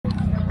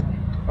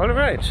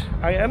Alright,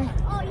 I am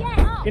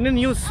in a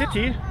new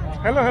city.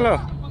 Hello, hello.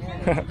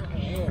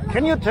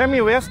 Can you tell me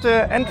where's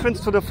the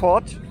entrance to the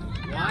fort?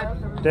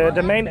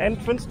 The main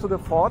entrance to the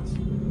fort?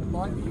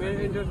 Main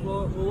entrance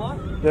for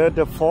what?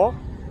 The fort?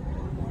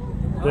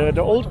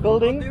 The old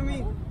building? What do you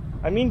mean?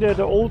 I mean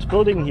the old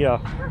building here.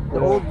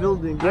 The old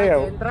building. Yeah, yeah.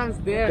 The entrance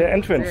there. The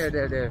entrance.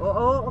 There.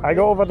 Oh, okay. I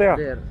go over there.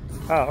 There.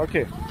 Ah,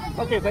 okay.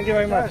 Okay, thank you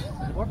very much.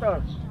 What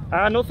else?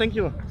 Ah, no, thank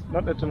you.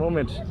 Not at the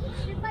moment.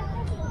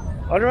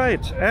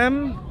 Alright,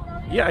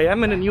 yeah, I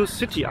am in a new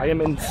city. I am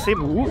in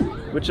Cebu,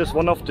 which is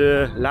one of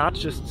the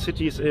largest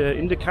cities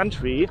in the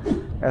country.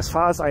 As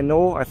far as I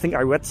know, I think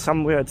I read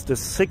somewhere it's the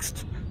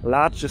 6th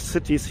largest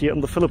cities here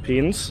in the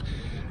Philippines.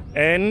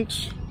 And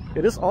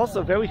it is also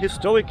a very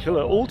historical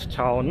old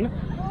town.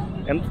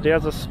 And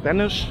there's a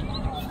Spanish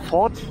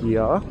fort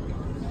here.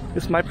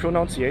 Is my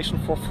pronunciation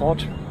for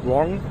fort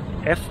wrong?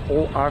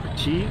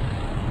 F-O-R-T?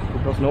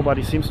 Because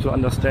nobody seems to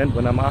understand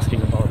when I'm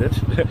asking about it.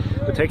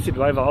 The taxi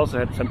driver also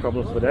had some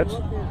problems with that.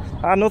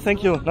 Ah, no,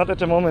 thank you. Not at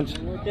the moment.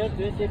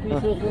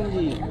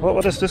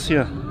 What is this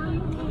here?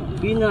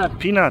 Peanut.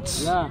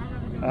 Peanuts.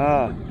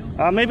 Yeah.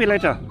 Maybe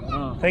later.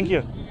 Thank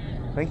you.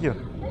 Thank you.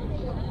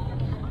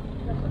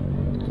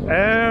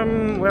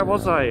 Where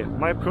was I?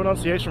 My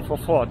pronunciation for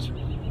fort.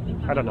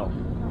 I don't know.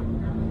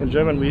 In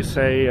German we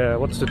say,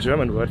 what's the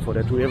German word for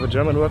that? Do we have a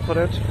German word for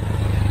that?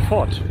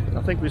 Fort.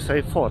 I think we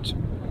say fort.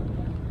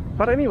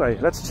 But anyway,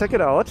 let's check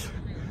it out.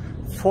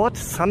 Fort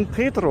San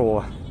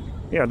Pedro.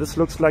 Yeah, this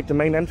looks like the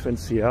main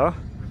entrance here.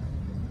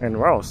 And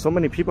wow, so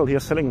many people here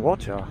selling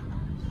water.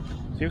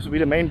 Seems to be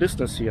the main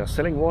business here,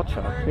 selling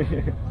water.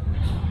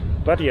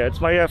 But yeah,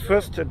 it's my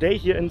first day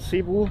here in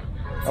Cebu.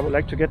 I would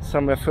like to get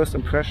some first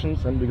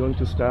impressions, and we're going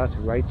to start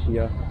right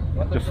here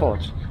at the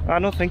fort. Ah,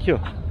 no, thank you.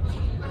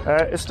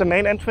 Is the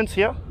main entrance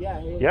here?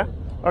 Yeah. Yeah?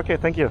 Okay,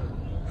 thank you.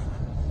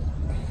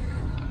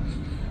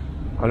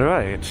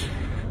 Alright.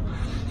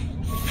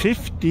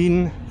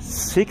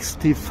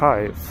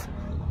 1565.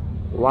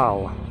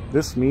 Wow,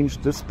 this means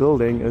this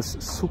building is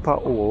super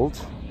old.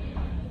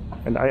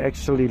 And I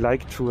actually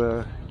like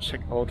to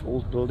check out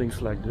old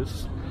buildings like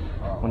this.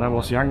 When I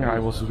was younger, I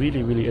was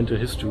really into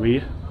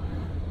history.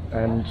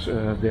 And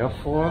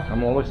therefore,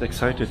 I'm always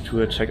excited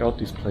to check out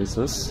these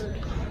places.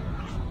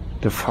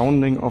 The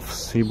founding of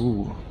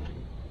Cebu.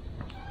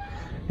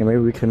 Yeah, maybe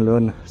we can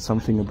learn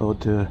something about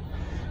the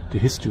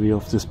history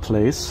of this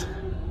place.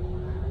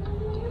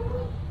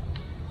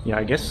 Yeah,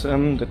 I guess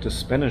that the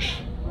Spanish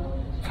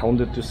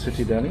founded the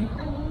city then,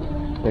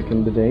 back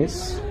in the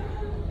days.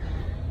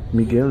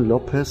 Miguel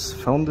Lopez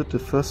founded the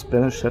first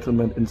Spanish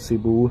settlement in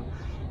Cebu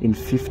in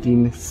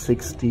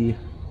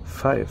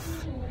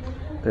 1565.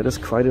 That is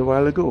quite a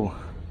while ago.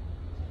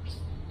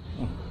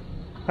 Oh.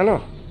 Hello.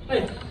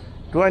 Hey.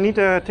 Do I need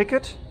a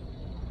ticket?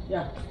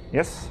 Yeah.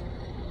 Yes.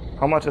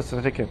 How much is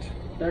the ticket?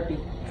 30.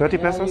 30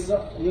 pesos?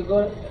 You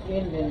go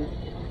in and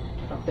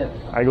after.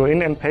 I go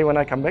in and pay when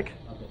I come back?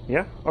 Okay.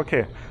 Yeah?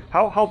 Okay.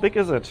 How big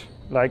is it?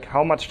 Like,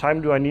 how much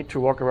time do I need to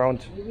walk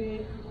around?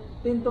 Maybe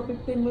 10 to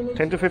 15 minutes.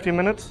 10 to 15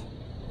 minutes?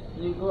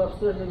 You go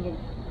upstairs and you're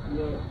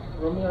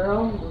roaming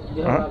around.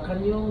 They have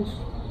canyons,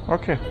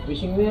 Okay.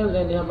 fishing wheel,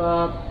 then they have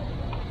a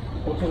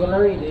photo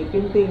gallery, they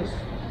paintings.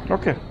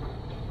 Okay.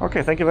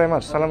 Okay, thank you very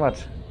much.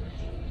 Salamat.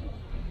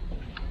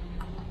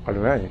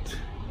 Alright.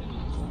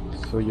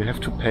 So you have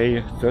to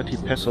pay 30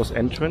 pesos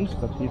entrance,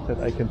 but he said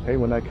I can pay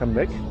when I come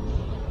back,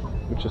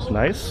 which is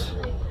nice.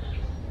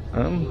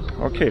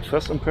 Okay,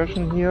 first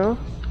impression here.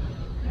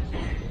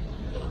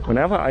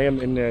 Whenever I am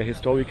in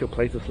historical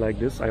places like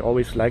this, I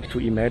always like to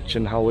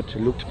imagine how it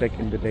looked back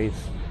in the days.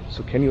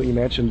 So can you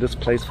imagine this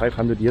place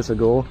 500 years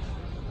ago?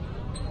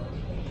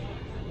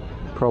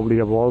 Probably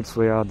the walls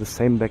were the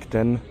same back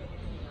then.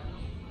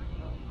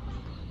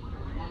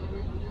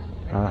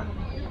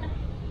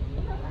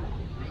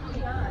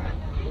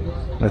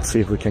 Let's see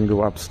if we can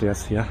go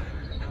upstairs here.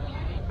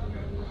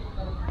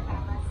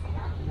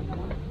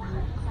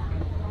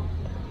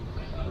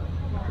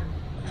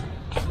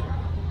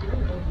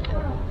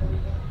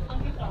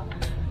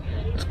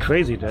 It's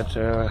crazy that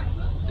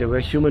there were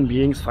human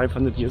beings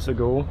 500 years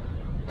ago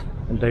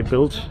and they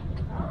built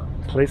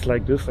a place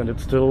like this and it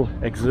still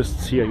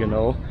exists here, you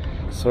know.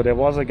 So there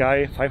was a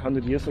guy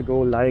 500 years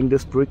ago laying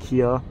this brick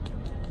here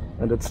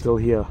and it's still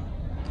here.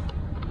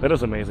 That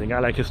is amazing. I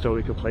like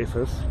historical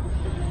places.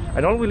 I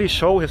don't really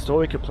show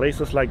historical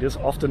places like this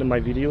often in my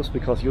videos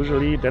because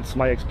usually that's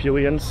my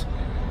experience.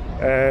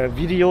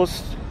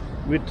 Videos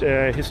with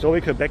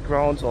historical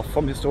backgrounds or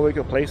from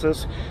historical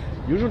places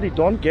usually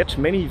don't get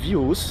many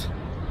views.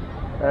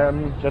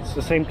 That's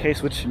the same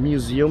case with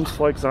museums,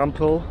 for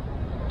example.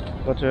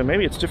 But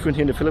maybe it's different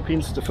here in the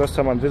Philippines. The first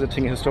time I'm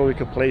visiting a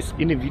historical place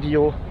in a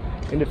video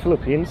in the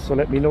Philippines. So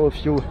let me know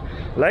if you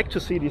like to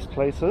see these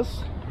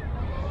places.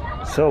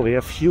 So we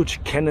have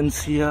huge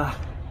cannons here.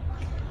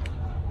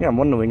 Yeah, I'm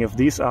wondering if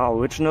these are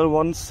original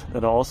ones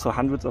that are also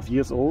hundreds of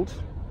years old.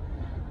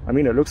 I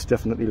mean, it looks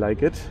definitely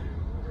like it.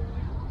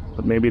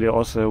 But maybe they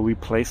also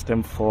replaced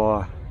them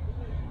for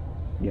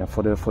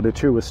the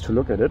tourists to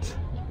look at it.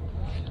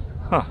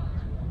 Huh.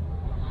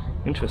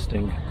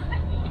 Interesting.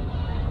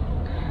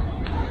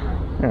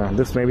 Yeah,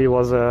 this maybe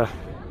was a,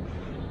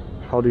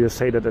 how do you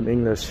say that in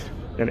English?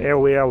 An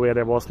area where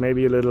there was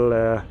maybe a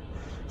little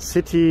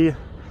city,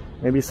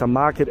 maybe some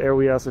market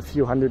areas a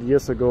few hundred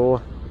years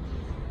ago.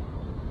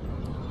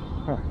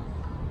 Huh.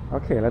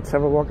 Okay, let's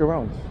have a walk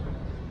around.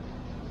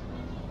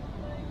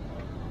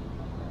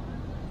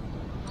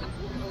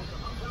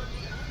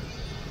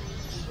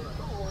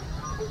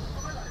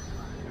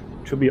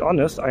 To be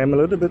honest, I am a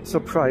little bit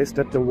surprised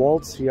that the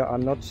walls here are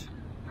not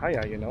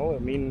higher, you know? I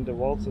mean, the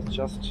walls is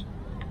just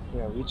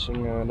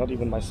reaching not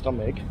even my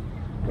stomach.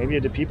 Maybe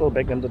the people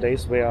back in the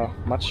days were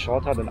much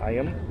shorter than I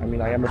am. I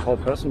mean, I am a tall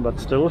person, but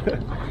still,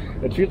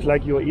 it feels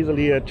like you're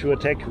easily to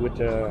attack with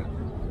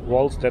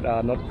walls that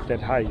are not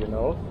that high, you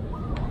know?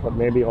 But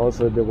maybe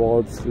also the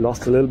walls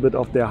lost a little bit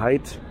of their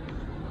height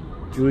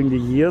during the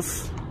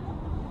years.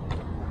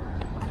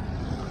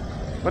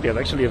 But yeah, it's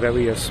actually a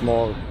very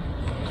small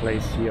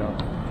place here.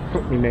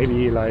 Took me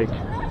maybe like,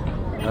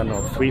 I don't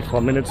know,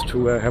 3-4 minutes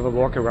to have a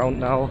walk around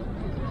now.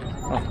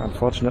 Oh,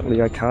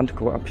 unfortunately, I can't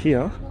go up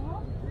here.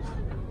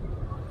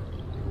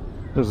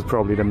 This is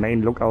probably the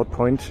main lookout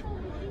point.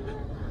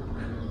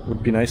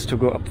 Would be nice to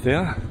go up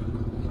there.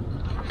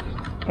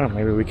 Oh,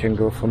 maybe we can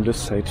go from this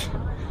side.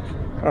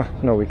 Oh,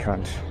 no, we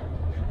can't.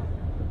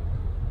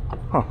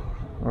 Oh,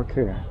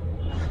 okay.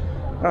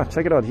 Ah,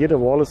 check it out. Here the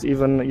wall is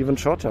even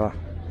shorter.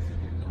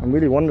 I'm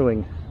really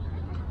wondering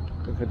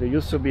if it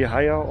used to be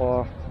higher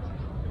or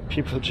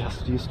people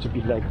just used to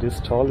be like this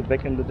tall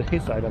back in the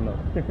days. I don't know.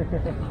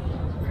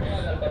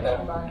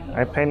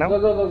 I pay now?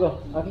 Go.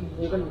 Okay,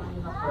 you can.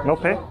 No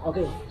pay?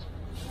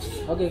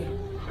 Okay.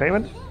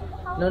 Payment?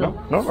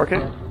 No. No? Okay.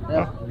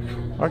 Yeah.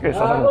 Oh. Okay, so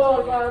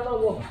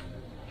Go.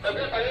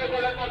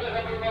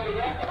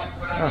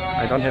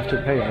 I don't have to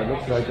pay. It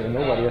looks like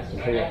nobody has to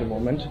pay at the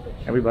moment.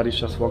 Everybody's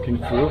just walking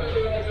through.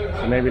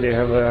 So maybe they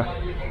have a,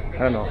 I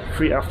don't know,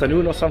 free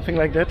afternoon or something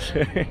like that.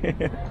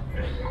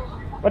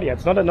 But yeah,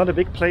 it's not a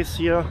big place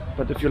here.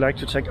 But if you like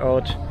to check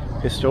out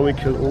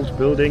historical old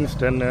buildings,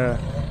 then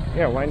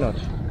yeah, why not?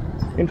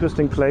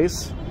 Interesting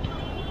place.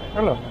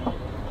 Hello.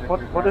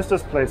 What is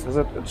this place? Is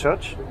it a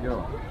church?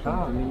 Yeah.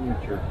 Ah. Mini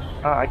church.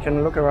 Ah, I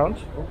can look around.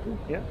 Okay.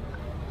 Yeah.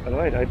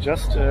 Alright, I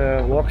just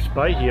walked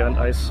by here and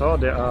I saw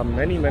there are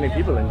many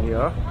people in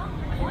here.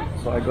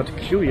 So I got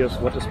curious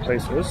what this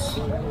place is.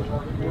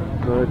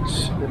 But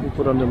let me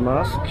put on the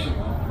mask.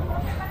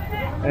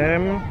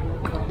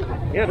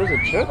 Yeah, there's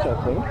a church, I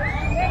think.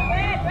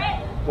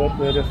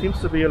 But there seems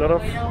to be a lot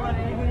of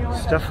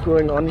stuff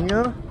going on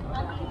here.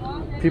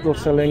 People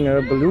selling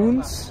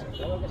balloons.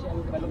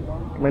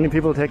 Many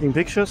people taking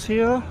pictures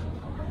here.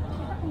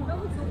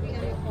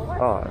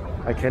 Oh,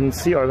 I can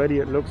see already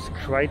it looks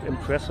quite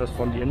impressive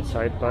from the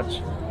inside, but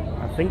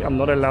I think I'm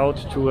not allowed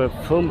to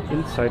film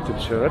inside the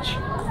church.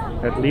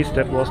 At least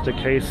that was the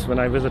case when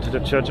I visited the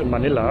church in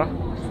Manila.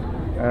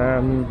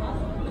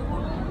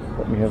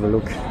 Let me have a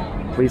look.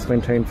 Please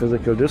maintain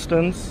physical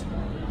distance.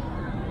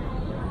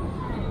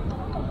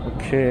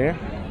 Okay.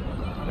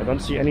 I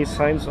don't see any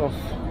signs of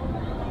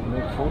no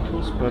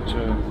photos, but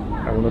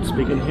I will not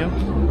speak in here.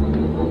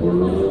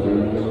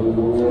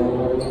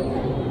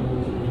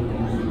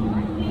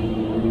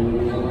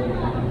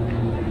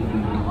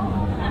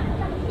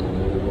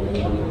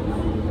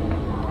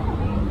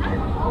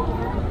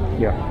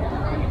 Yeah,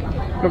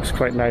 looks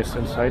quite nice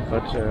inside,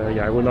 but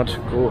yeah, I will not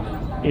go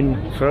in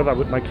further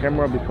with my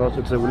camera because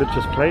it's a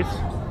religious place.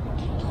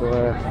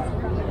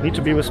 So need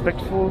to be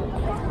respectful,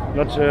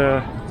 not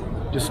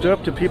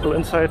disturb the people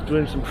inside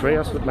doing some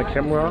prayers with my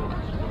camera.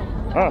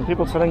 Ah, and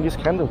people selling these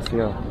candles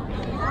here.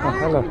 Oh,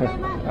 hello.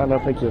 Hello,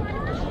 thank you.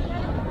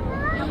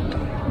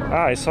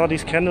 Ah, I saw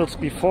these candles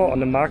before on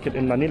the market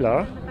in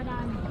Manila.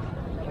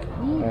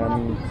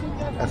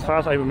 As far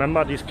as I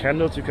remember, these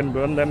candles, you can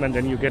burn them and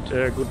then you get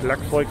good luck,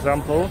 for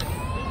example.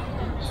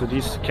 So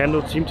these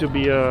candles seem to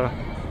be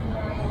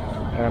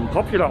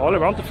popular all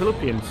around the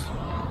Philippines.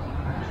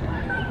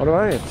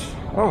 Alright.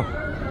 Oh,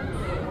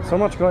 so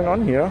much going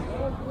on here.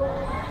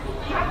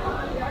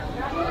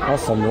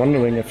 Also, I'm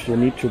wondering if you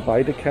need to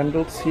buy the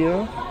candles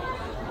here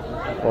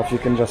or if you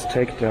can just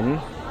take them.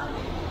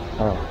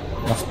 Oh,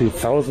 must be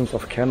thousands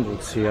of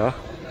candles here.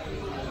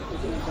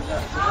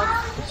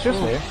 Excuse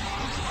me.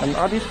 And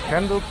are these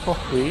candles for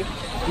free?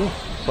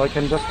 So I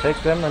can just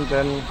take them and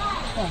then...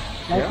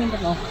 I think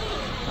no.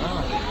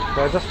 Ah,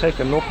 so I just take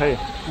them, no pay?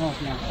 No.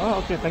 Oh,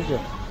 okay, thank you.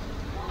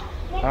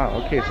 Ah,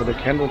 okay, so the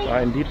candles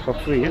are indeed for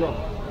free. So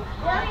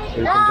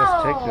you can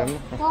just take them.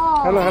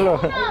 Hello.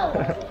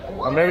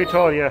 I'm very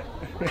tall, yeah.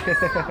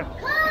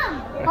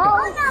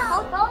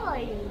 How tall are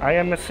you? I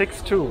am a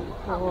 6'2".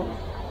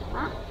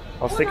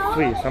 Or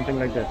 6'3", something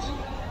like that.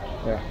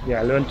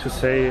 Yeah, I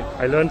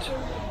learned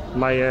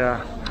my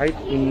height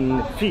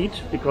in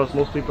feet, because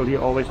most people here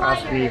always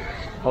ask me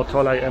how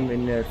tall I am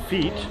in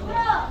feet.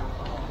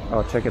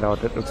 Oh, check it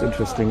out, that looks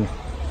interesting.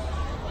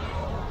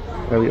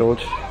 Very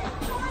old.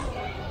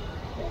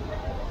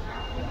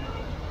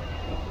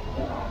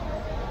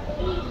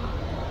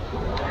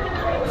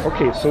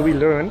 Okay, so we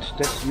learned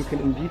that you can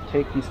indeed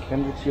take these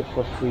candles here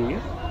for free.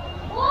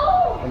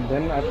 And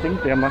then I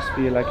think there must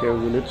be like a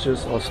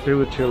religious or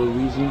spiritual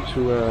reason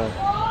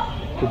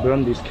to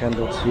burn these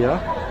candles here.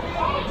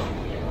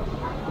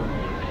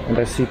 And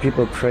I see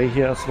people pray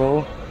here as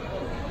well.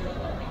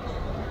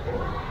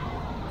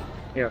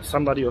 Yeah, if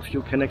somebody of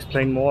you can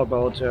explain more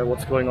about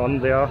what's going on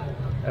there,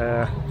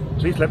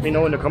 please let me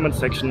know in the comment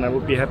section. I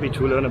would be happy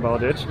to learn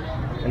about it.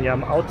 And yeah,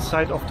 I'm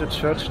outside of the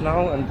church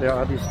now, and there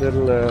are these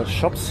little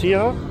shops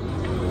here.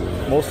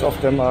 Most of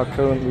them are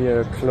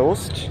currently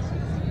closed,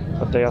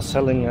 but they are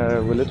selling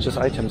religious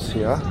items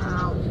here,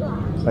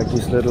 like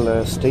these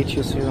little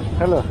statues here.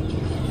 Hello,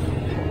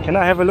 can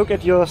I have a look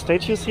at your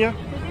statues here?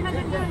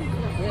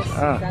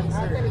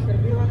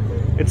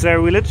 It's a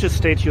religious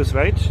statues,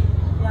 right?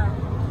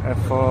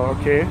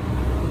 Okay.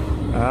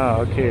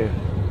 Okay.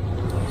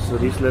 So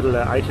these little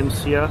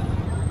items here,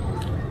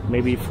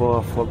 maybe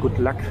for good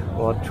luck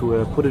or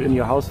to put it in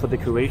your house for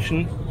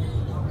decoration.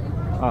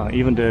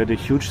 Even the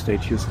huge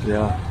statues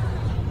there.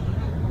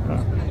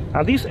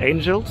 Are these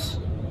angels?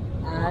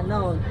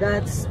 No,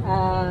 that's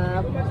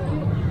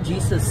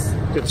Jesus.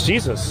 It's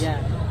Jesus?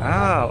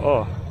 Yeah.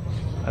 Oh,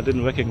 I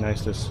didn't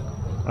recognize this.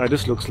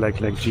 This looks like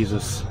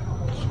Jesus.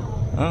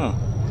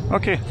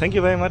 Okay, thank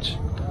you very much.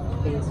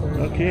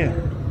 Okay.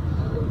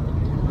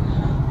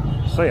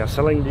 So yeah,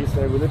 selling these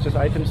religious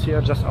items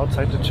here just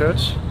outside the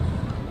church.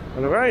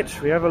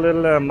 Alright, we have a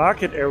little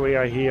market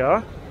area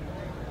here.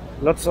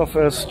 Lots of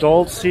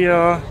stalls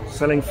here,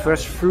 selling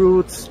fresh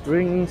fruits,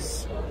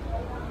 drinks.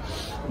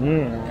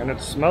 And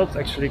it smells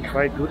actually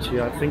quite good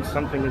here. I think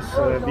something is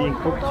being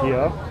cooked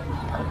here.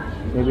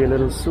 Maybe a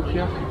little soup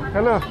here.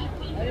 Hello.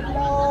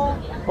 Hello.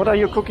 What are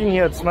you cooking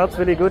here? It smells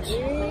really good.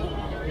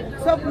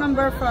 Soup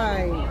number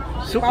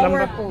 5. Soup Power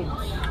number food.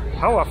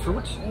 Power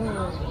food?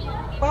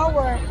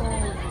 Power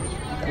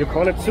food. You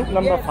call it soup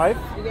number 5?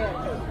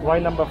 Yes. Why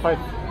number 5?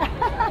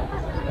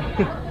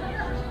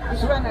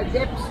 This one a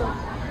dip soup.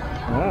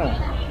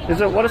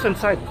 Is it, what is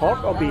inside?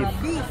 Pork or beef?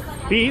 Beef.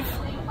 Beef?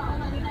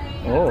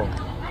 Oh,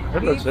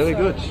 that looks very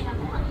good.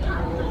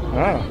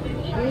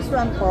 This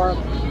one pork.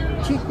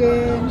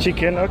 Chicken.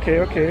 Chicken,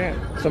 okay.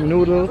 Some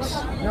noodles.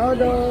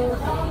 Noodles.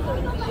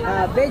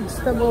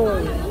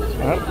 Vegetable.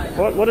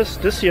 What is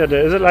this here?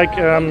 Is it like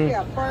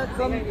Pork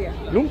lumpia.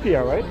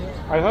 lumpia, right?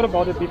 I heard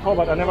about it before,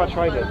 but I never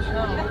tried it.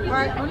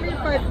 Only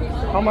 5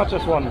 pieces. How much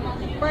is one?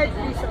 5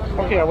 pieces.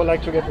 Okay, I would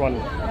like to get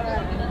one.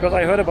 Because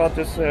I heard about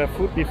this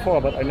food before,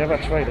 but I never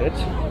tried it.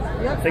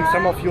 I think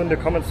some of you in the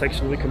comment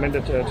section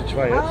recommended to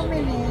try it. How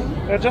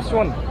many? Just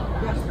one.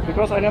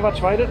 Because I never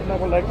tried it and I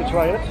would like to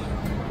try it.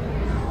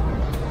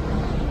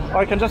 Or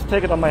I can just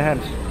take it on my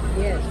hand.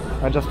 Yes.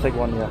 I just take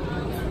one, yeah.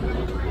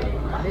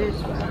 This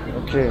one.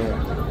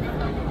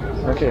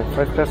 Okay,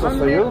 5 pesos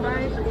for you.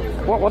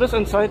 What is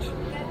inside?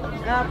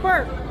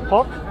 Pork.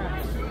 Pork?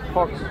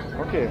 Pork,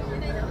 okay.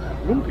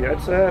 Lumpia,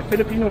 it's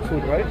Filipino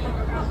food, right?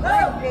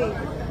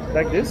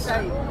 Like this?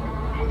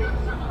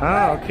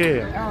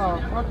 Okay.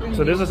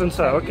 So this is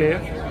inside, okay.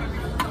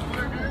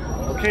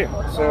 Okay,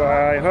 so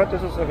I heard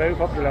this is very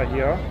popular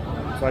here,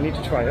 so I need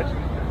to try it.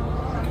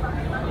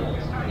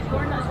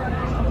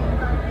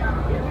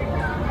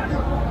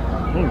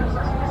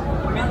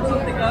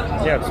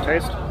 Yeah, it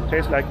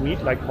tastes like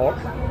meat, like pork.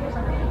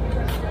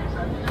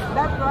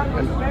 That one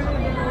is very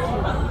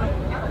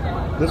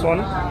delicious. This one?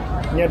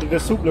 Yeah, the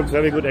soup looks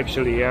very good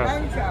actually, yeah.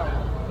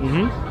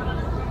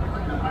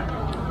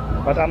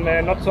 But I'm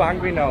not so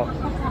hungry now.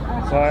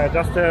 So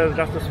just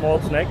a small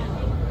snack.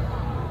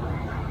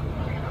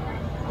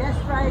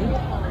 Just try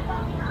it.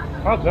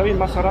 Oh, it's very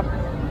masarap.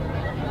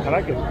 I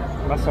like it.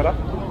 Masarap.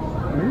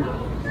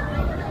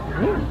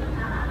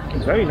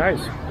 It's very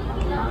nice.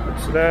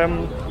 It's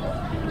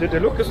the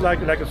look is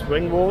like a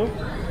spring roll,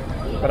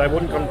 but I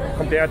wouldn't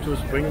compare it to a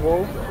spring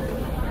roll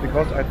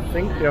because I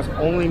think there's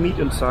only meat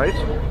inside.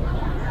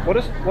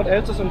 What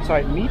else is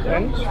inside? Meat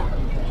and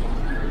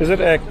is it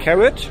a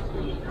carrot?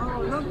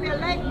 Oh, look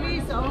like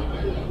this,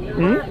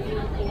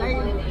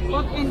 like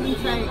pork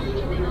inside.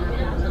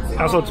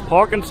 So it's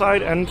pork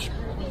inside and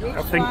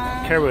I think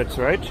carrots,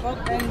 right?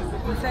 Pork and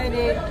inside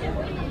it,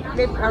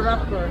 flip a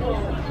wrapper.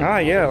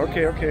 Yeah,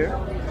 okay.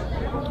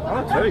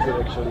 It's very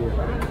good actually.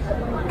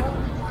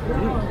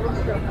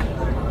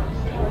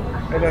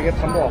 Maybe I get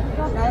some more.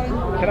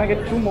 Can I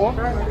get 2 more?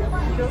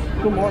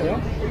 2 more, yeah?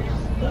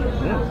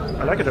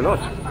 I like it a lot.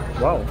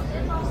 Wow.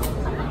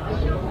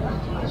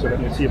 So let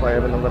me see if I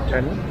have another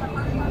 10.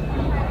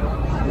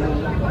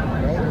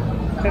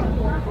 10.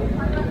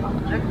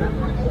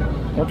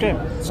 Okay,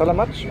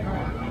 salamat.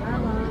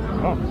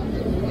 Oh.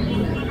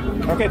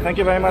 Okay, thank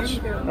you very much.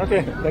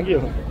 Okay, thank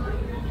you.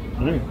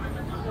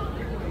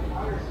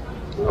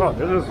 Oh,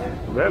 this is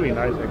very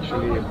nice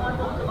actually.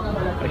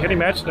 I can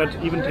imagine that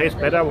even tastes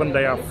better when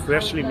they are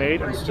freshly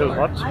made and still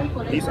hot.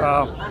 These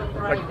are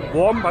like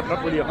warm but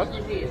not really hot.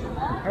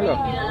 Hello.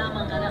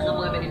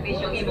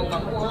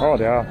 Oh,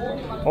 they are.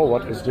 Oh,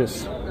 what is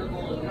this?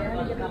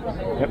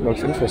 That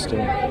looks interesting.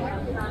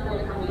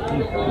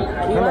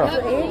 Hello.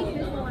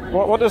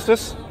 What is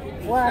this?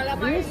 What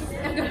this?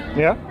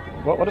 Yeah?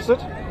 What is it?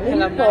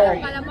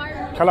 Calamari.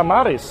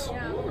 Calamaris.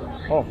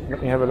 Oh,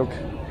 let me have a look.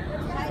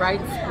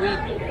 Fried squid.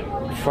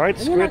 Fried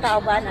squid.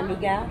 Kauban,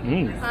 amiga.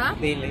 Huh?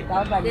 Daily.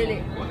 Kauban. Dili.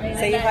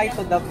 Say hi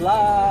to the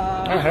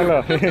vlog. Ah,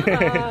 hello. Can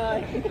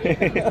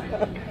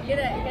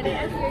I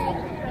ask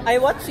you? I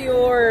watched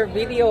your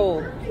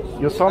video.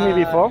 You saw me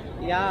before?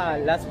 Yeah,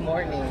 last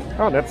morning.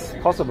 Oh, that's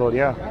possible,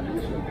 yeah.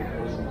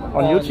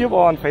 On YouTube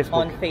or on Facebook?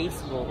 On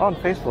Facebook. On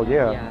Facebook,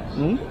 yeah. Yeah.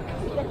 Hmm?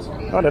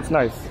 Oh, that's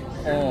nice.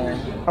 Oh.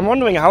 I'm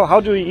wondering how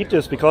do you eat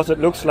this, because it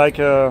looks like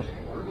a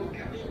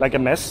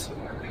mess.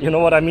 You know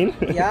what I mean?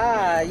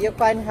 Yeah, you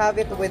can have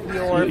it with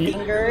your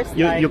fingers.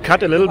 You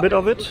cut a little bit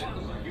of it?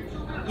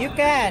 You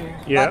can,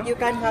 Yeah. but you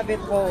can have it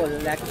whole.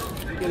 Like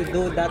you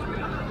do that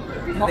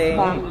thing.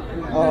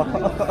 Oh.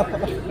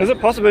 Is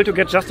it possible to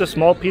get just a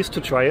small piece to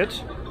try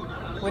it?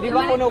 Pwede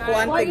ba kuno ko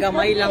ante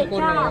gamay lang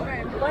kuno?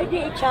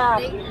 Pwede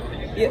i-chop.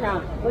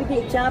 Pwede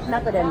i-chop na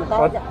to din.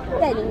 What?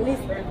 Then English,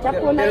 chop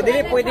ko na. Pero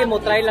dili pwede mo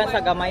try lang sa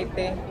gamay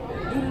te.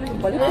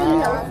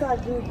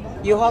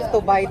 You have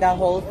to buy the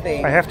whole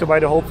thing. I have to buy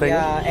the whole thing.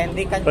 Yeah, and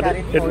they can But cut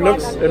it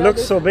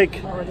looks so big.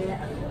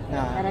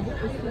 Nah.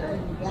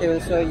 They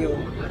will show you.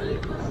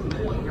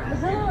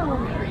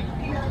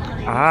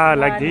 Ah,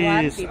 like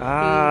this.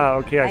 Ah,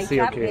 okay, I see.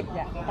 Okay.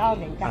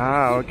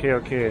 Ah, okay.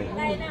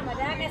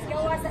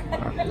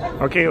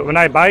 Okay, when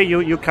I buy,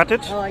 you cut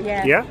it? Oh,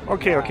 yeah. Yeah?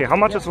 Okay. How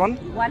much is one?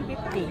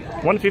 150.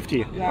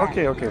 150. Yeah.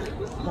 Okay.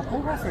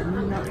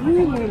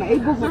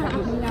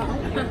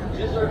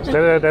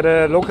 That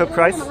a local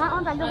price?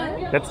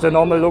 That's the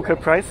normal local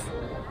price?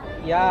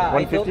 Yeah,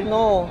 I 150? don't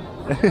know.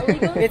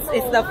 It's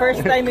the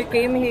first time we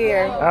came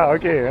here. Ah,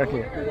 okay.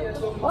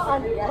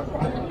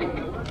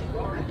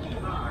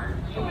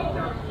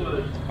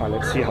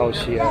 Let's see how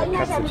she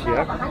cuts it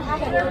here.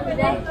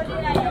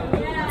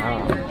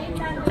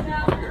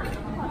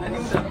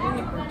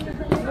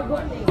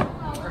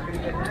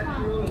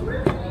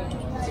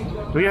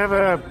 Do you have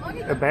a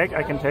bag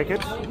I can take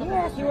it?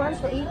 Yes, you want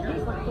to eat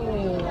this?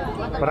 Okay.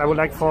 But I would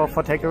like for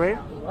takeaway.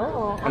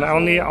 Oh, And I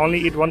only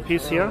eat one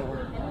piece here.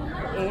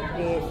 eat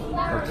this.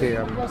 Okay,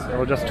 I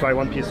will just try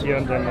one piece here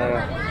and then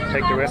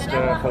take the rest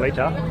for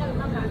later.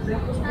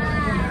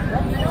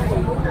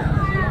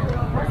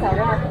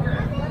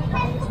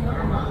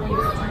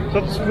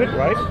 That's squid,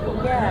 right?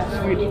 Yeah.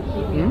 Squid.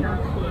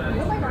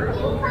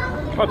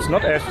 Oh, it's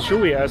not as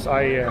chewy as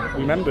I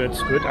remember it's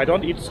squid. I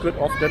don't eat squid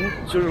often.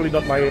 It's usually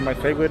not my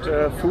favorite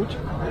food.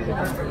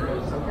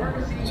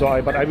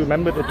 But I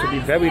remembered it to be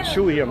very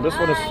chewy, and this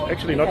one is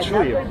actually not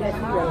chewy.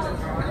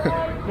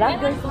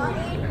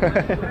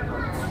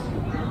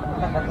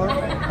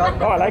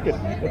 Oh, I like it.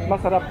 It's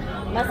masarap.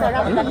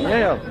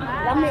 Yeah.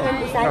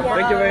 Oh,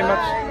 thank you very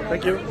much.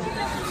 Thank you.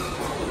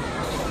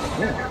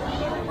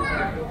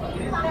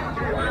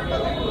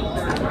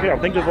 Okay, I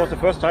think this was the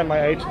first time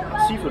I ate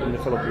seafood in the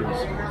Philippines.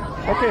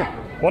 Okay,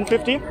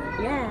 150? Yeah.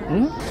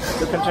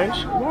 You can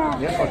change?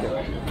 Yeah. Okay.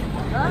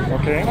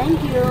 Okay.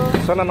 Thank you.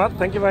 Salamat,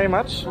 thank you very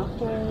much.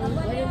 Okay.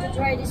 Why don't you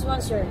try this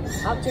one, sir?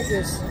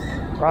 Octopus.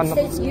 No-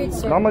 Tastes good,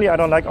 sir. Normally I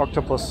don't like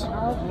octopus.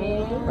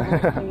 Okay.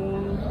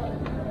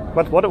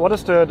 But what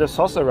is the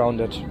sauce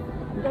around it?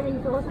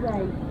 Galing sauce,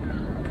 guys.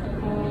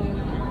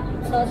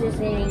 Sauce is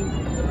a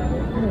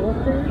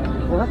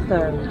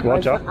Water.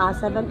 Water?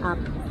 7 Up.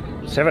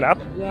 7 Up?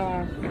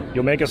 Yeah.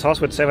 You make a sauce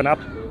with 7 Up?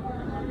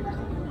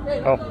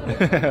 Oh,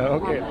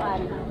 okay.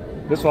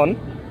 This one?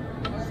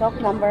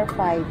 Soap number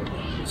 5.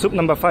 Soup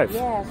number 5?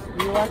 Yes.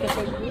 Do you want to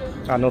take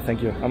this? Ah, no,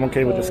 thank you. I'm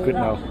okay with the squid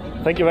now.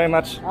 Thank you very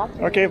much.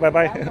 Okay,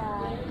 bye-bye.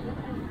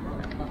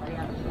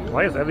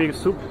 Why is every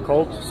soup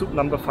called soup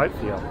number 5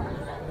 here?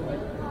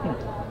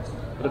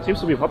 But it seems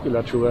to be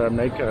popular to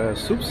make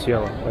soups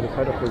here by the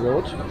side of the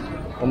road.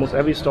 Almost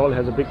every stall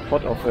has a big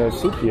pot of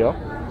soup here.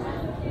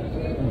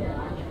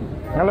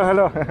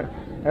 Hello.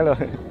 Hello.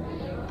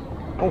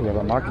 Oh, we have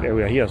a market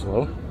area here as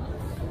well.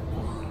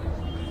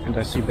 And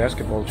I see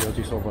basketball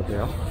jerseys over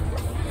there.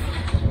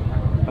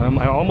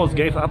 I almost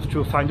gave up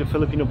to find a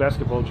Filipino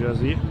basketball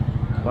jersey,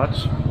 but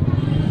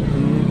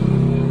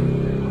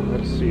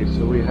let's see.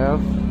 So we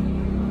have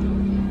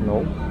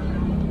no.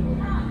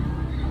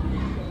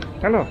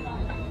 Hello.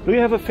 Do you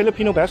have a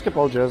Filipino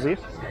basketball jersey?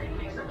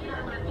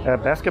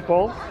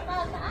 Basketball?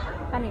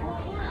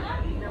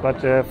 But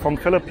from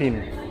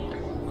Philippines.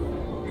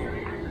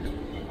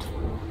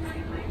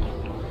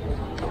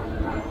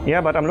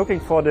 Yeah, but I'm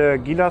looking for the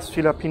Gilas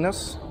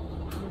Filipinas.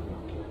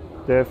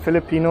 The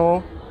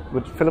Filipino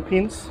with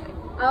Philippines.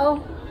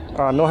 Oh.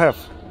 No have.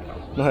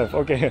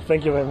 Okay,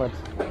 thank you very much.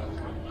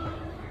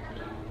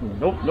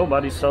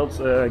 Nobody sells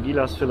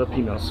Gilas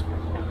Filipinas,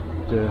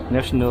 the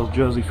national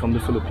jersey from the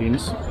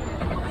Philippines.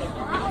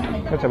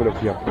 Let's have a look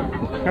here.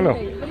 Hello.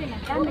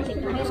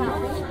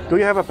 Do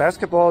you have a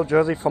basketball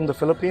jersey from the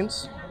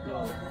Philippines?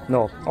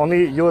 No,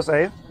 only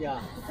USA? Yeah.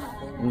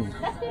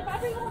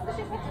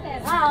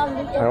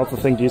 I also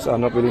think these are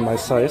not really my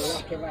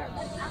size.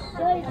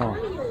 Oh.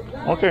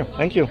 Okay,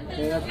 thank you.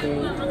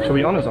 To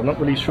be honest, I'm not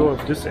really sure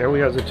if this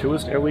area is a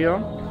tourist area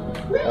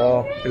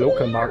or a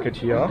local market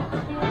here.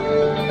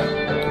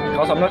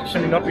 Because I'm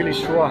actually not really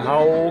sure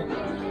how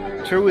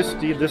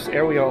touristy this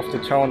area of the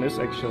town is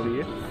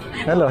actually.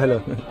 Hello, hello.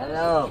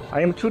 Hello.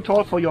 I am too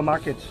tall for your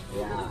market.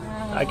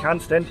 I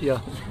can't stand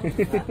here.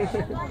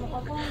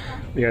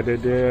 Yeah,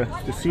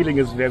 the ceiling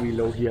is very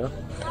low here.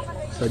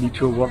 So I need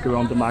to walk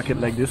around the market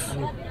like this.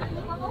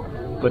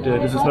 But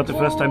this is not the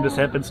first time this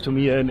happens to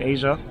me in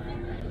Asia.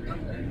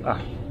 Ah,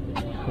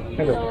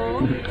 hello.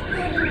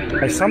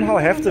 I somehow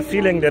have the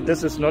feeling that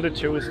this is not a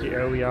touristy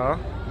area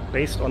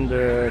based on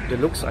the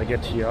looks I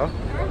get here.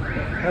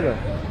 Hello.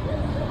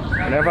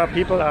 Whenever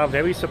people are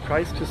very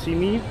surprised to see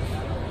me,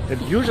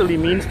 that usually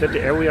means that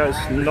the area is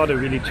not a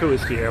really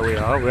touristy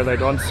area, where they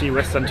don't see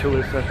Western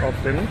tourists that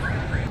often.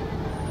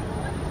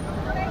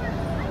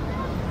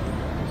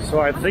 So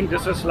I think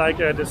this is like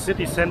the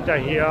city center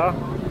here.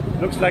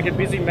 Looks like a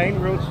busy main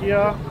road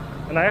here.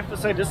 And I have to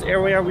say, this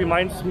area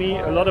reminds me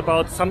a lot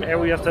about some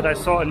areas that I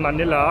saw in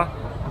Manila.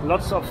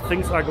 Lots of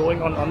things are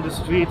going on the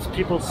streets,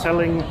 people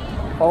selling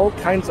all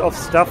kinds of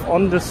stuff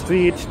on the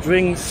street,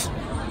 drinks,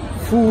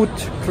 food,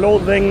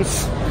 clothing,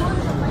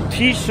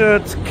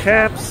 t-shirts,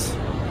 caps,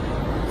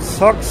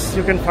 socks.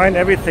 You can find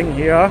everything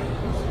here.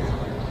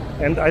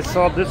 And I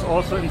saw this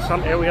also in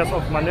some areas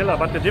of Manila,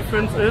 but the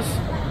difference is,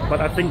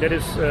 but I think that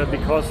is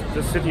because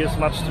the city is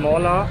much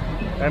smaller.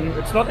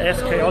 It's not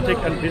as chaotic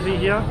and busy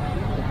here.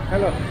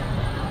 Hello.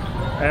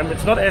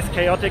 It's not as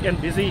chaotic and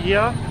busy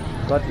here,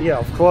 but yeah,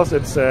 of course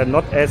it's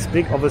not as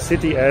big of a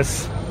city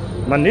as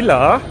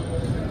Manila.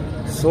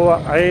 So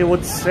I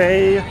would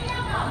say,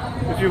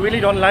 if you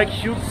really don't like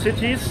huge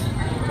cities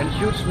and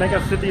huge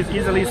mega cities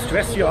easily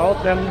stress you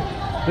out, then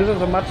this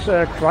is a much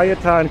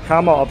quieter and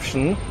calmer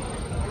option.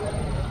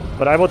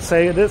 But I would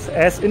say it is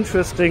as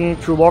interesting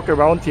to walk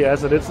around here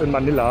as it is in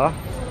Manila,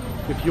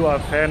 if you are a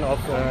fan of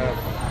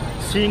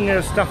seeing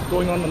stuff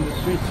going on the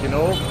streets, you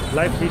know,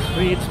 lively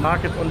streets,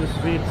 markets on the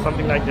streets,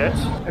 something like that.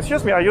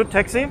 Excuse me, are you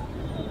taxi?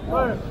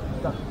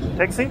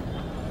 Taxi?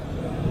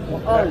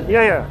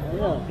 Yeah.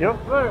 Yeah?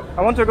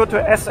 I want to go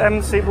to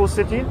SM Cebu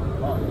City.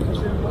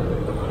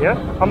 Yeah?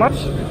 How much?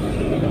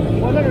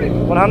 100.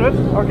 100?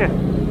 Okay.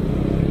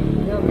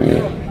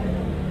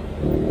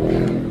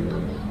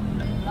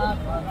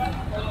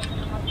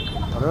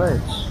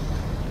 Alright.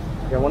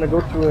 Yeah, I want to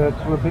go to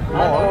a big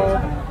mall.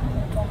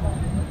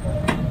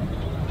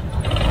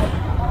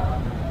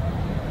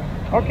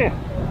 Okay.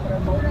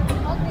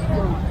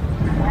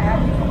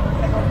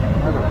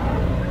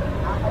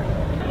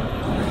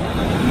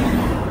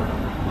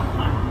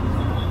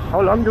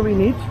 How long do we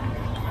need?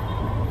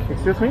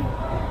 Excuse me?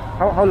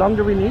 How long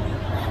do we need?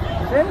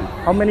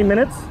 How many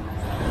minutes?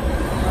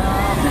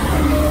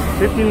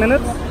 15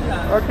 minutes?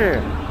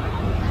 Okay.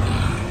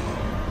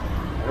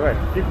 Alright,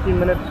 15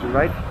 minutes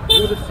right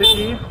through the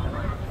city.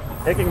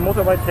 Taking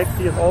motorbike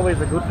taxi is always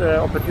a good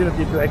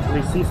opportunity to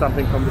actually see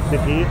something from the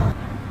city.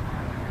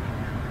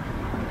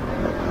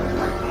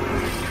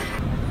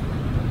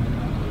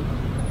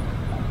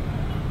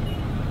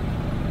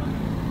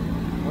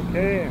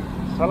 Okay,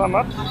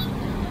 salamat.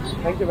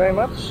 Thank you very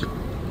much.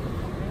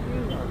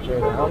 Okay,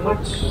 how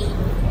much?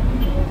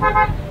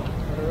 Alright.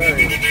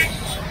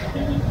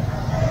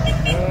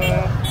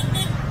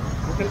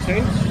 You can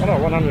change? Oh no,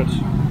 100.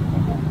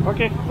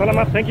 Okay,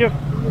 salamat, thank you.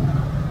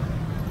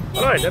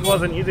 Alright, that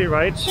was an easy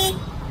ride.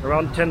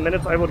 Around 10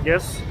 minutes, I would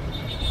guess.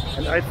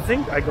 And I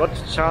think I got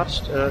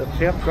charged a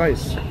fair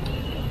price.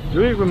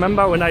 Do you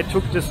remember when I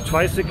took this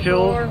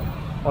tricycle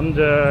on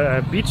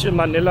the beach in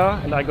Manila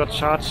and I got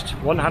charged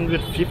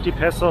 150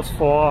 pesos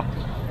for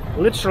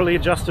literally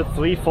just a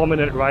 3-4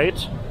 minute ride?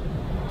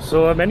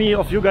 So many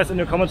of you guys in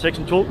the comment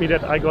section told me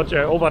that I got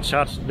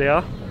overcharged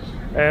there.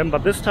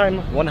 But this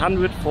time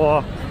 100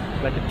 for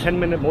like a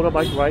 10-minute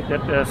motorbike ride,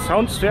 that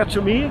sounds fair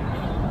to me.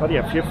 But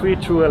yeah, feel free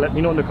to let me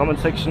know in the comment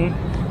section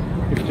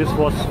if this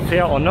was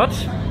fair or not.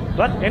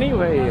 But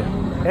anyway,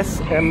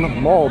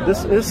 SM Mall.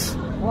 This is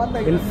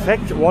in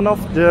fact one of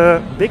the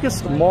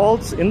biggest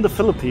malls in the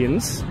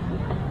Philippines.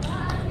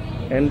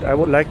 And I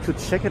would like to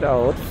check it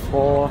out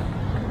for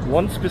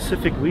one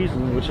specific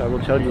reason, which I will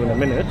tell you in a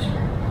minute.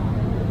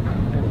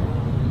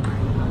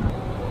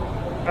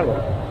 Hello.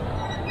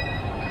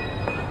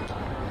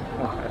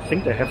 I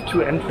think they have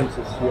 2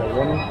 entrances here,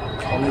 one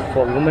only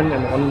for women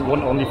and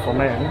one only for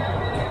men.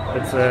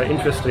 That's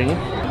interesting.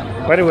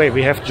 By the way,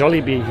 we have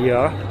Jollibee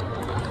here.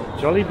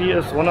 Jollibee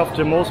is one of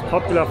the most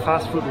popular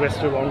fast food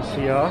restaurants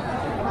here.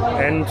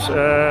 And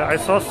I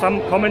saw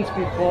some comments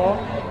before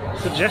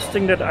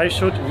suggesting that I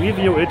should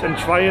review it and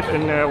try it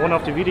in one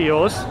of the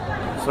videos.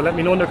 So let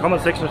me know in the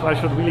comment section if I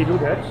should really do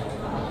that.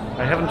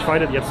 I haven't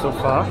tried it yet so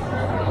far,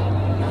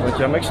 but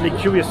I'm actually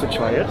curious to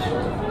try it.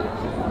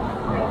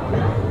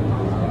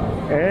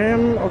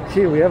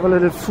 Okay, we have a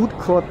little food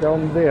court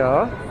down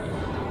there,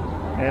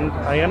 and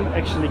I am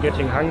actually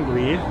getting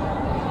hungry.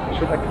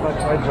 Should I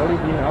try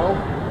Jollibee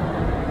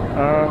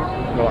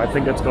now? No, I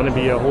think that's going to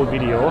be a whole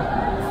video.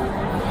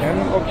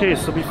 Okay,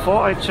 so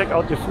before I check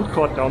out the food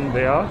court down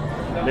there,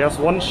 there's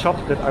one shop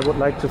that I would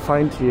like to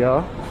find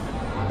here.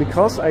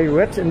 Because I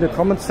read in the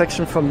comment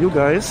section from you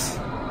guys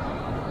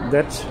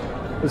that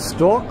a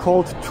store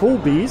called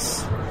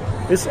Toby's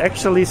is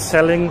actually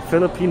selling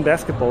Philippine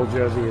basketball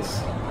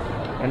jerseys.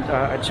 And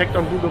I checked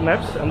on Google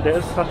Maps and there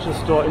is such a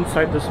store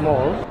inside this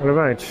mall.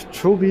 Alright,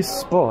 Chobi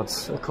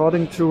Sports.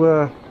 According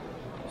to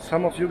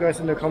some of you guys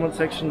in the comment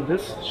section,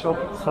 this shop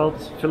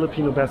sells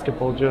Filipino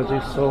basketball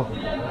jerseys, so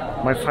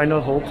my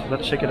final hope,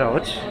 let's check it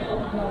out.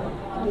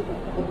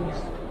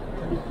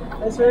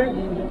 Hi, sir.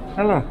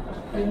 Hello.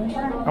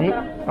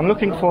 I'm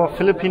looking for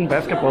Philippine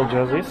basketball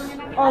jerseys.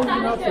 Oh, you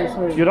don't have, sir.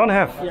 Sorry. You don't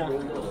have? Yeah.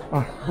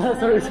 Oh.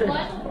 Sorry, sir.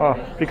 Oh,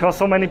 because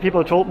so many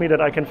people told me that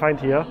I can find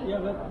here. Yeah,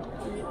 but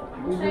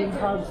we don't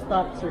have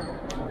stock, sir.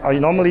 Oh,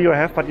 normally you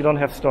have, but you don't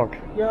have stock.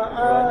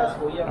 Yeah,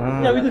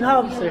 yeah, we don't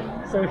have, sir.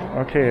 Sorry.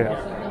 Okay.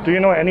 Do you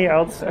know any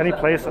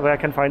place where I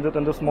can find it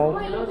in this mall?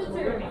 You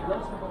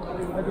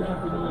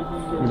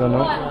don't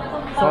know?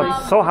 Oh,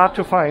 it's so hard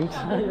to find.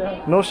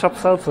 No shop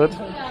sells it.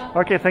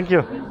 Okay, thank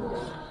you.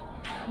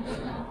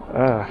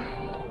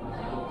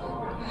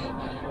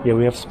 Yeah,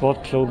 we have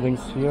sport clothing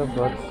here,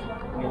 but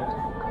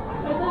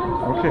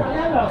okay.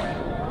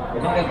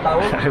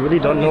 I really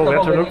don't know where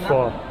to look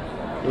for.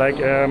 Like,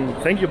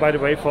 thank you by the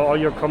way for all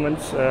your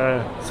comments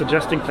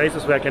suggesting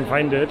places where I can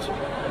find it.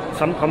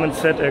 Some comments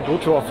said go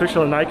to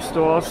official Nike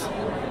stores.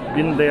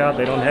 Been there,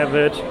 they don't have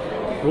it.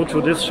 Go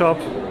to this shop.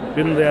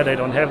 Been there, they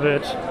don't have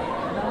it.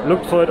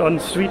 Looked for it on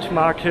street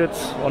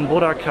markets, on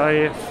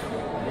Boracay,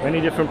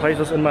 many different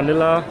places in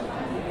Manila.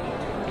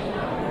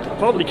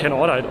 Probably can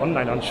order it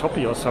online on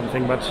Shopee or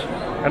something, but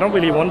I don't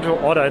really want to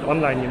order it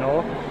online, you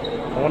know.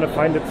 I want to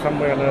find it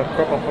somewhere in a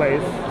proper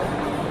place.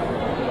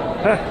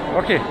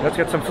 Okay, let's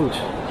get some food.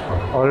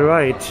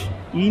 Alright,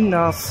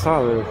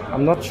 Inasal.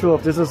 I'm not sure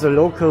if this is a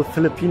local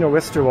Filipino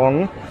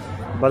restaurant,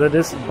 but it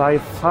is by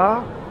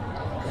far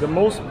the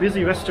most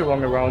busy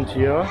restaurant around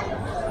here.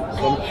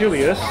 So I'm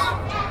curious.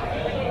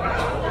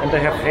 And they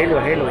have Halo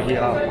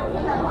here,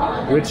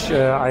 which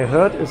I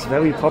heard is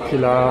very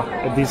popular,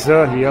 a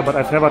dessert here, but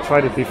I've never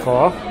tried it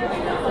before.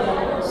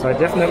 So I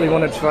definitely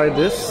want to try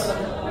this.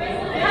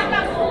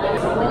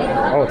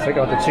 Oh, check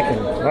out the chicken.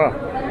 Ah,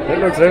 that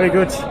looks very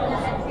good.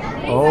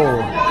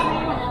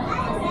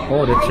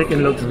 Oh, the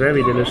chicken looks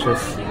very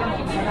delicious.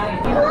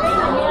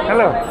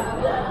 Hello.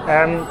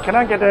 Can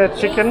I get a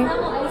chicken?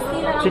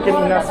 Chicken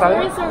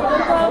Inasal?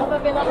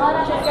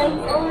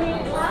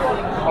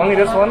 Only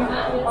this one?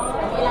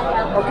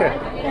 Okay.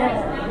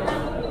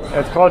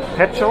 It's called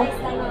pecho.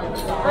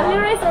 Only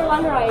rice or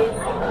one rice?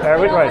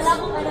 With rice.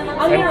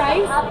 Only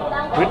rice?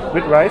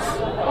 With rice?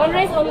 One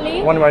rice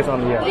only? One rice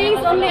only, yeah.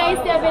 Drinks only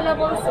iced tea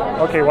available, sir.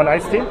 Okay, one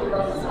iced tea.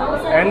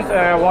 And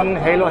one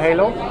Halo.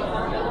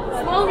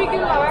 Small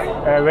regular.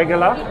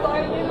 Regular.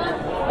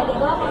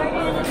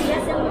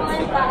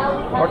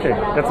 Okay,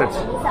 that's it.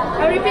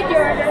 I repeat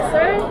your order,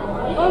 sir.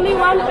 Only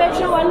one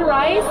pecho, one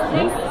rice,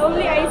 drinks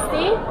only iced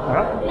tea,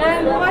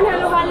 and one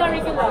halo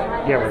regular.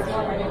 Yeah, right.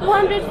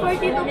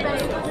 242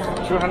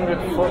 pesos.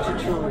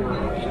 242.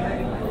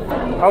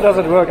 How does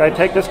it work? I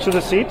take this to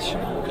the seat?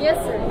 Yes,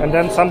 sir. And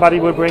then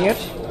somebody will bring it?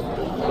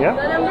 Yeah?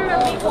 The number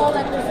will be called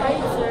at the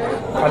side,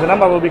 sir. The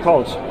number will be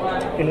called?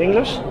 In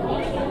English?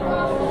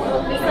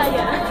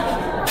 Bisaya.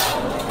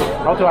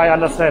 How do I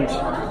understand?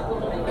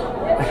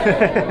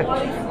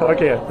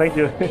 Okay, thank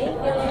you.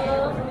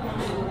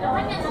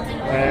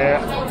 I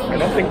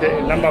don't think the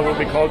number will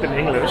be called in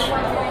English,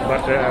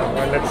 but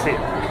well, let's see.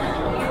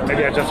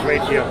 Maybe I just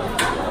wait here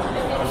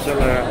until.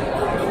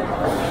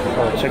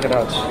 Oh, check it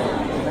out.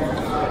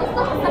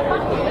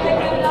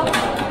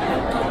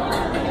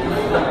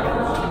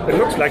 It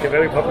looks like a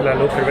very popular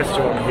local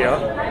restaurant here.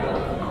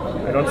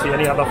 I don't see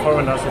any other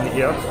foreigners in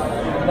here.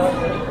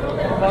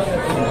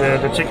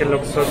 And, the chicken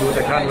looks so good,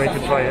 I can't wait to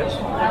try it.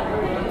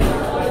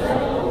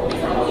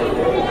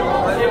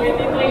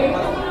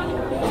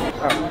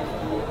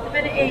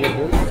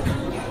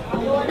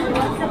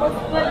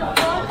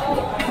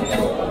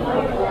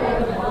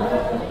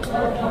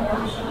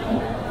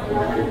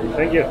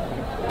 Thank you.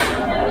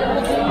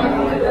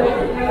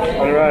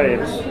 Alright,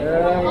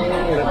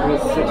 let me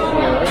sit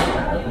here.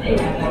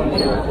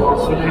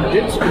 So they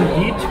did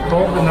indeed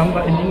call the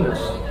number in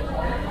English.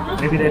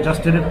 Maybe they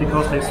just did it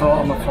because they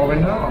saw I'm a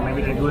foreigner, or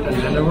maybe they do it in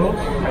general,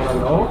 I don't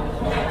know.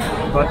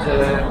 But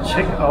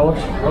check out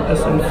what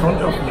is in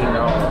front of me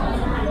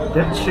now.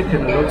 That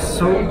chicken looks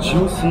so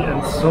juicy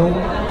and so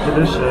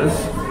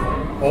delicious.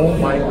 Oh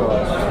my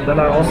god. And then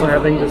I'm also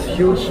having this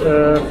huge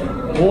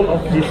bowl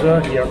of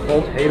dessert here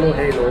called Halo,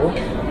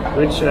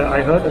 which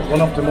I heard is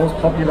one of the most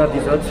popular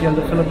desserts here in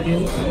the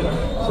Philippines.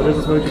 So this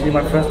is going to be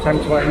my first time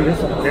trying this.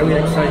 I'm very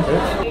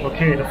excited.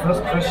 Okay, the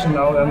first question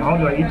now, how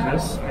do I eat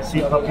this? I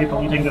see other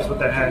people eating this with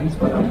their hands,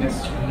 but I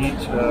guess you need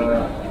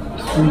a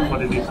spoon for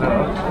the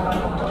dessert.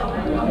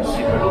 Let's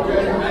see.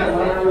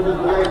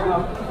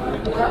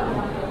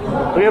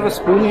 Do you have a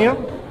spoon here?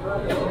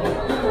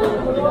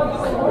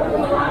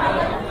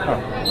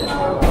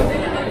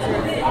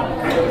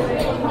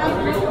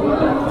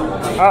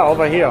 Ah,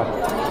 over here.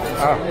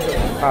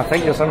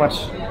 Thank you so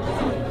much.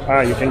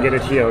 You can get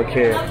it here,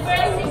 okay.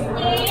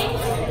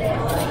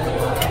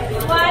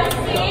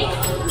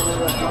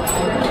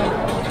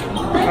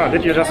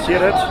 Did you just hear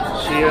that?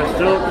 She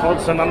still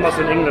quotes the numbers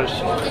in English,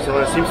 so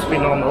it seems to be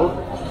normal.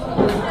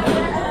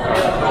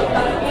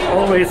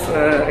 always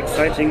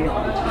exciting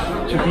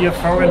to be a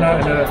foreigner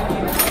in a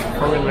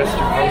foreign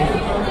restaurant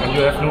and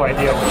you have no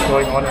idea what's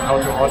going on and how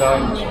to order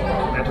and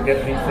where to get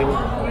anything.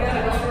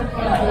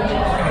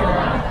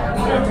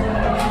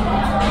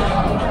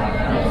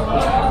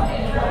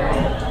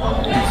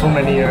 And so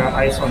many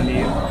eyes on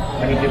me,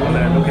 many people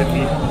look at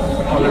me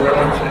all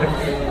around.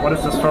 What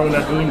is this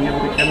foreigner doing here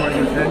with the camera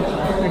in his hand?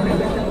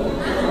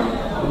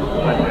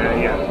 But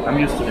yeah, I'm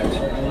used to that.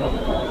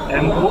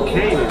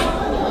 Okay,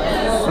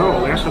 so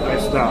where should I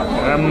start?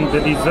 The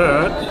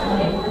dessert.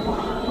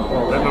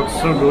 Oh, that looks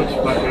so good,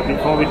 but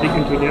before we dig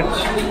into that,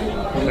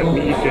 let me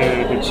eat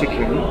the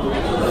chicken.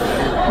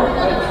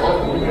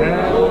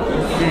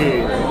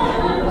 Okay,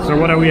 so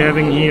what are we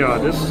having here?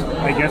 This,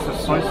 I guess, is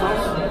soy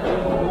sauce?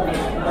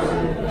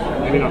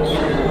 Maybe not,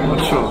 I'm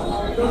not sure.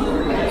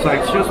 So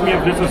excuse me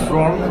if this is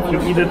wrong, if you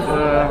eat it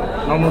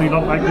normally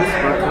not like this,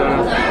 but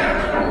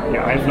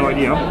yeah, I have no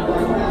idea.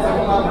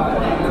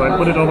 So I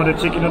put it over the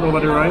chicken and over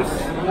the rice.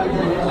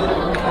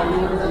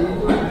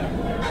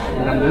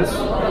 And then this.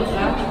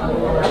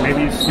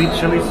 Maybe sweet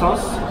chili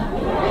sauce.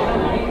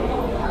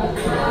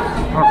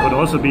 Or could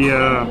also be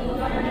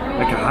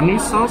like a honey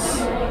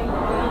sauce.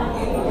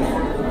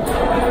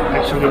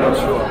 Actually not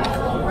sure.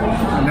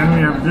 And then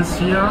we have this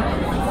here.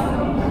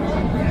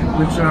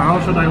 Which, how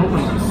should I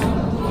open this?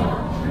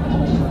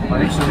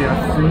 Well, actually I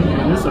think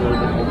it is a little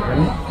bit open.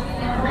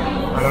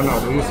 I don't know,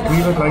 do you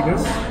squeeze it like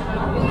this?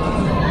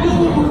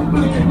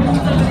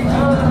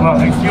 Well,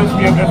 excuse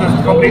me if this is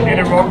completely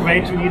the wrong way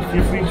to eat.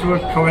 Feel free to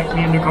correct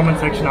me in the comment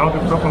section how to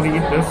properly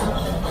eat this,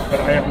 but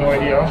I have no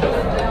idea.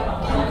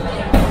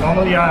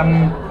 Normally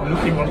I'm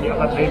looking on the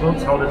other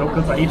tables how the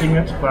locals are eating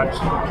it, but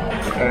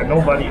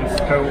nobody is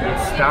currently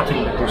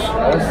starting the dish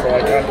now, so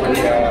I can't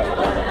really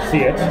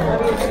see it.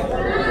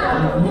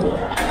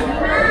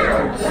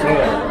 So.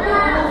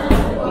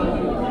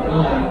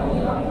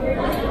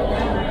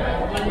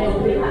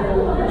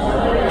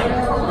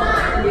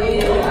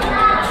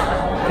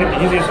 I think the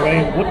easiest way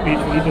would be to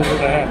eat it with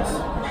the hands.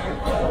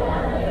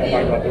 Oh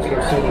my god, this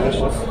looks so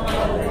delicious.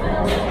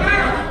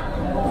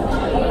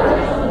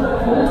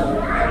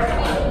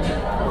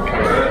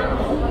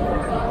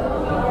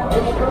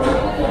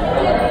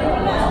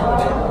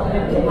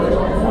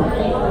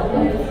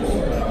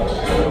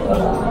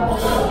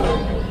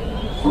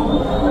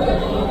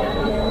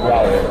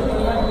 Wow.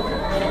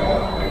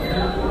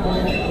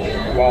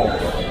 Wow.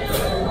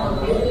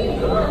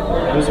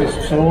 This is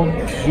so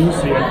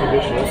juicy and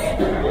delicious.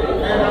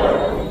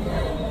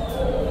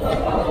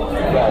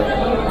 Wow.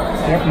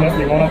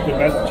 Definitely one of the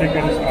best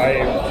chickens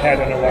I've had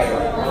in a while.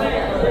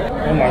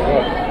 Oh my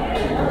god.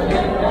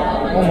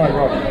 Oh my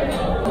god.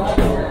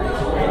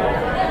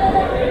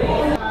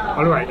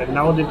 Alright, and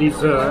now the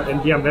dessert.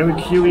 And yeah, I'm very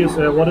curious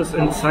what is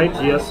inside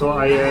here, so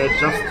I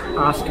just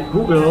asked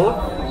Google.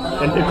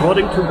 And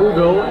according to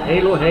Google,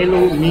 halo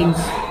halo means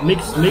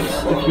mix mix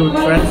if you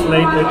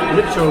translate it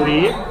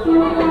literally.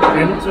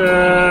 And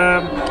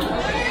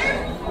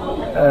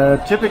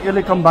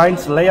typically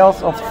combines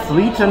layers of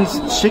sweetened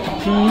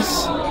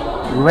chickpeas,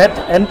 red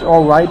and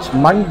or white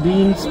mung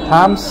beans,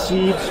 palm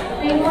seed,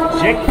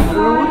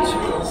 jackfruit,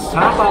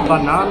 saba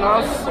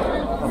bananas.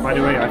 Oh, by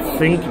the way, I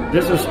think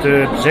this is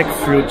the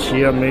jackfruit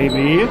here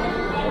maybe.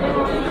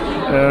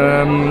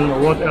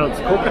 What else?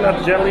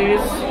 Coconut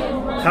jellies,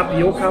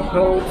 tapioca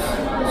pelts,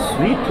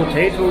 sweet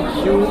potato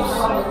cubes,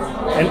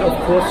 and of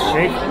course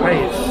shaved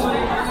ice.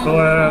 So a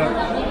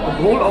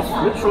bowl of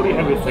literally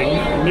everything,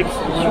 mixed,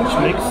 huge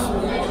mix.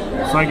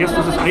 So I guess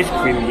this is ice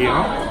cream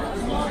here.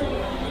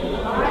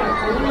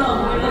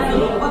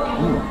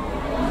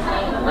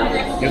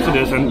 Yes it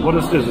is, and what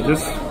is this? Is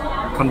this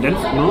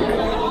condensed milk?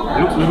 It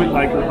looks a little bit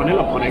like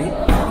vanilla pudding.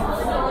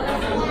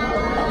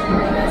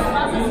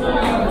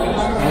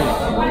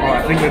 Oh,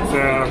 I think it's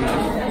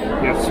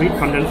yeah, sweet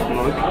condensed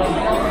milk.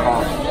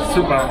 Oh,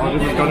 super. Oh,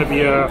 this is gonna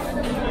be a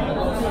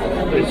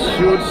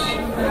huge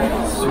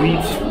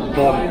sweet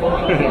bomb,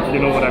 if you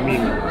know what I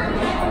mean.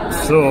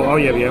 So, oh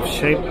yeah, we have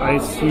shaved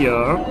ice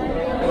here.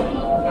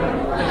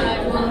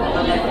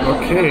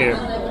 Okay.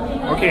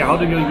 Okay, how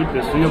do you eat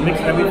this? Do you mix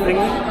everything?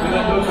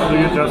 Or do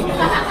you just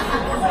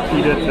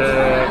eat it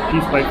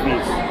piece by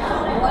piece?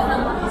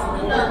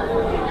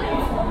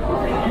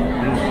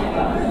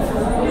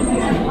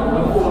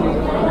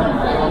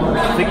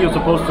 I think you're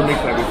supposed to mix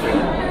everything.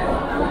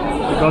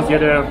 Because yeah,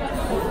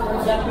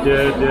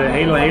 the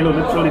halo halo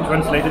literally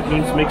translated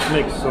means mix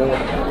mix, so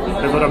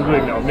that's what I'm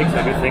doing now, mix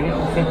everything.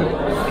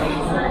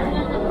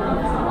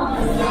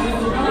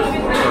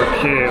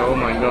 Okay, oh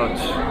my god.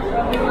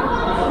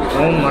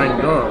 Oh my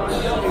god.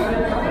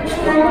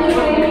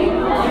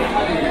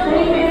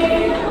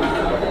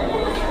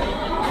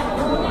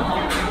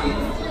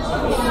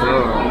 So.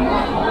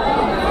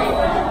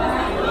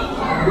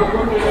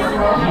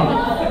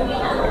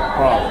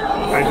 Oh,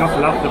 I just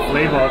love the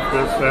flavor of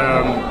this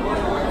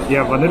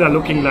yeah, vanilla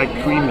looking like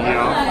cream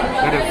here.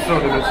 That is so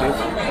delicious.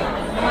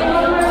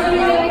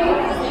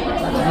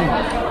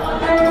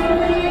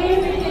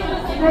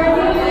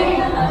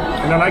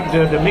 And I like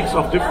the mix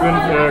of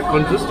different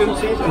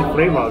consistencies and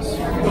flavors.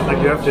 Like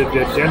you have the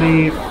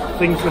jelly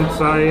things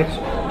inside.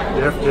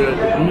 You have the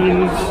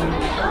beans,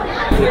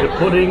 the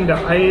pudding, the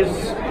ice,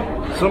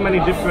 so many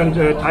different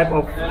type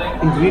of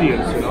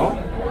ingredients, you know.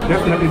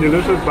 Definitely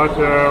delicious, but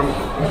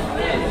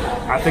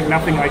I think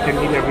nothing I can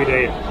eat every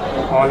day.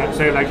 Or let's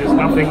say like there's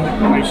nothing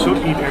I should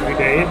eat every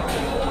day,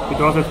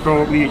 because it's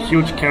probably a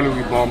huge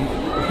calorie bomb.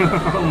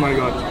 Oh my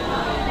god.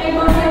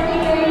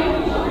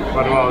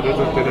 But wow, this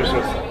is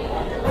delicious.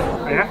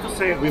 I have to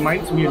say it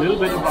reminds me a little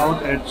bit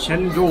about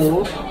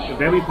chendol, a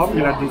very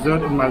popular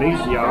dessert in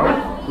Malaysia,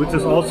 which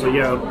is also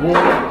a bowl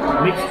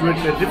mixed with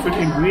different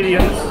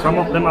ingredients. Some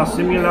of them are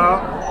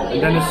similar,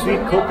 and then a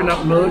sweet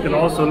coconut milk and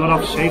also a lot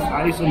of shaved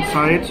ice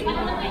inside.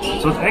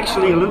 So it's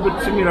actually a little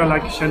bit similar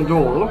like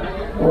chendol,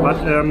 but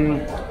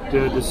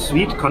the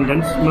sweet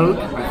condensed milk,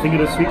 I think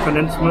it is sweet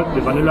condensed milk,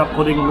 the vanilla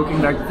pudding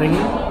looking like thing,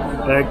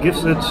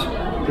 gives it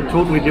a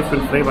totally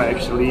different flavor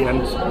actually.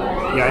 And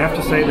yeah, I have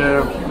to say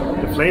the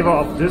flavor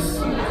of this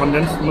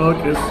condensed milk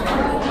is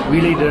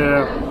really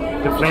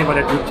the flavor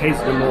that you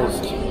taste the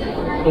most,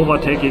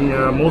 overtaking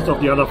most of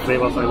the other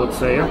flavors, I would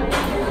say.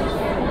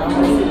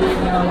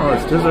 Oh,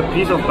 is this a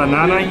piece of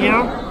banana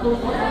here?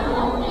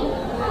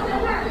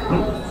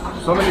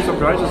 So many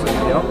surprises in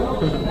here.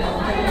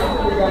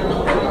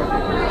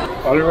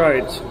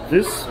 Alright,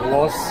 this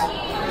was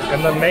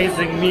an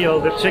amazing meal.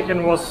 The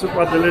chicken was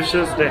super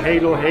delicious, the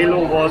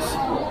halo was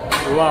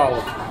wow,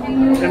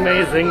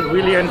 amazing.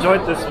 Really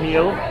enjoyed this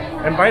meal.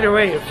 And by the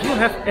way, if you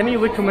have any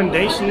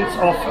recommendations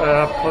of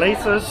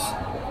places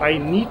I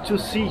need to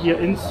see here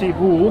in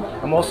Cebu,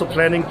 I'm also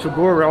planning to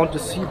go around the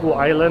Cebu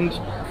island,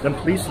 then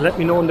please let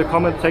me know in the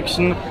comment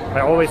section.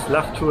 I always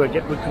love to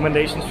get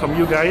recommendations from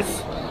you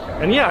guys.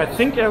 And yeah, I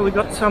think we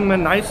got some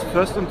nice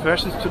first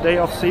impressions today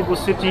of Cebu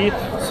City.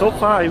 So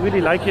far I really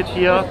like it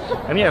here.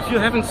 And yeah, if you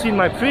haven't seen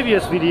my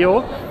previous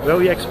video where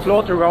we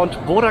explored around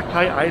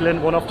Boracay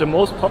Island, one of the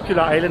most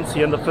popular islands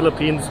here in the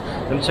Philippines,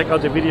 then check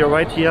out the video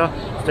right here.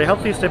 Stay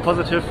healthy, stay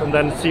positive, and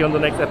then see you on the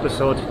next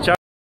episode. Ciao!